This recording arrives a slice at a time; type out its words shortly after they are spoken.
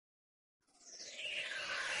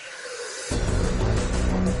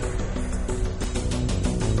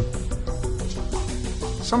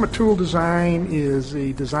Summit Tool Design is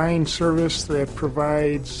a design service that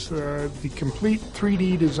provides the complete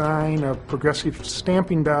 3D design of progressive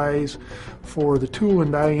stamping dies for the tool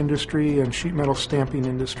and die industry and sheet metal stamping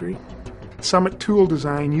industry. Summit Tool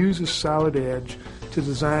Design uses Solid Edge to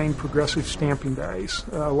design progressive stamping dies,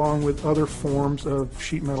 along with other forms of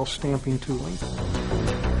sheet metal stamping tooling.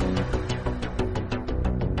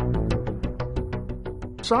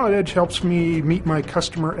 Solid Edge helps me meet my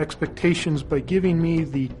customer expectations by giving me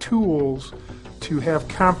the tools to have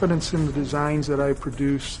confidence in the designs that I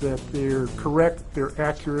produce, that they're correct, they're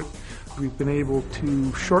accurate. We've been able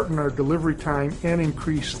to shorten our delivery time and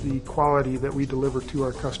increase the quality that we deliver to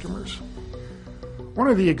our customers. One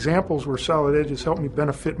of the examples where Solid Edge has helped me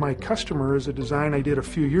benefit my customer is a design I did a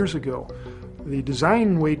few years ago. The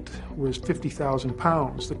design weight was 50,000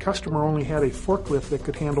 pounds. The customer only had a forklift that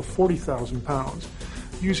could handle 40,000 pounds.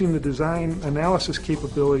 Using the design analysis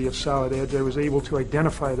capability of Solid Edge, I was able to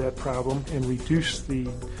identify that problem and reduce the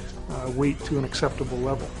weight to an acceptable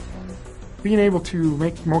level. Being able to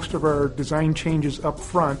make most of our design changes up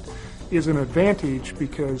front is an advantage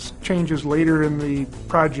because changes later in the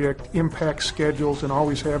project impact schedules and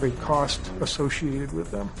always have a cost associated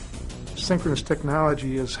with them. Synchronous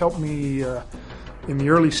technology has helped me in the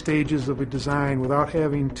early stages of a design without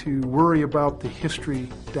having to worry about the history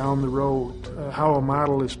down the road, how a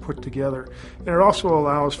model is put together. And it also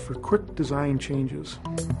allows for quick design changes.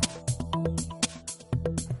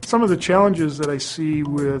 Some of the challenges that I see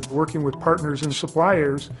with working with partners and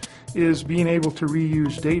suppliers is being able to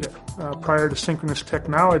reuse data. Prior to synchronous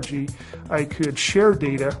technology, I could share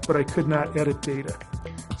data, but I could not edit data.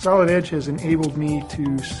 Solid Edge has enabled me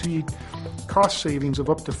to see cost savings of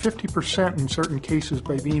up to 50% in certain cases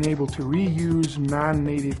by being able to reuse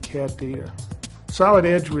non-native CAD data. Solid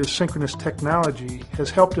Edge with synchronous technology has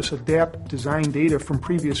helped us adapt design data from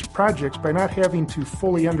previous projects by not having to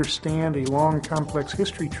fully understand a long, complex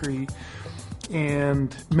history tree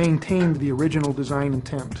and maintain the original design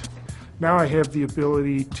intent. Now I have the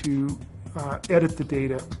ability to edit the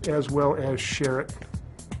data as well as share it.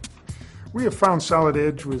 We have found Solid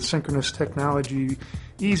Edge with synchronous technology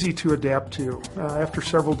easy to adapt to. After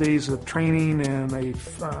several days of training and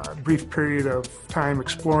a brief period of time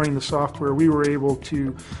exploring the software, we were able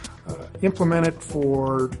to implement it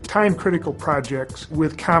for time-critical projects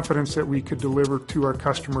with confidence that we could deliver to our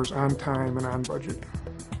customers on time and on budget.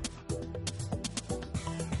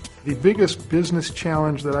 The biggest business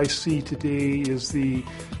challenge that I see today is the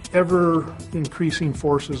ever-increasing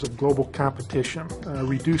forces of global competition,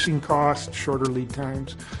 reducing costs, shorter lead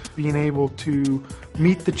times, being able to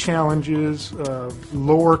meet the challenges of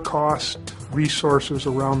lower-cost resources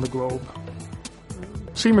around the globe.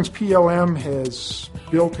 Siemens PLM has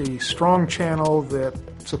built a strong channel that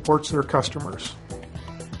supports their customers.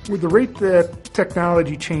 With the rate that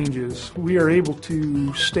technology changes, we are able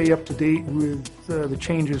to stay up to date with the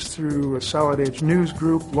changes through a Solid Edge news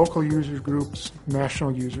group, local users groups,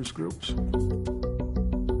 national users groups.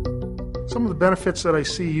 Some of the benefits that I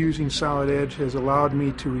see using Solid Edge has allowed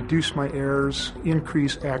me to reduce my errors,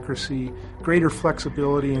 increase accuracy, greater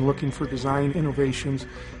flexibility in looking for design innovations,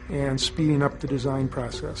 and speeding up the design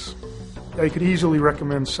process. I could easily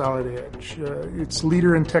recommend Solid Edge. It's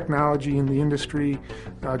leader in technology in the industry,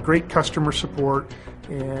 great customer support,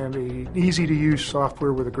 and an easy-to-use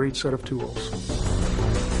software with a great set of tools.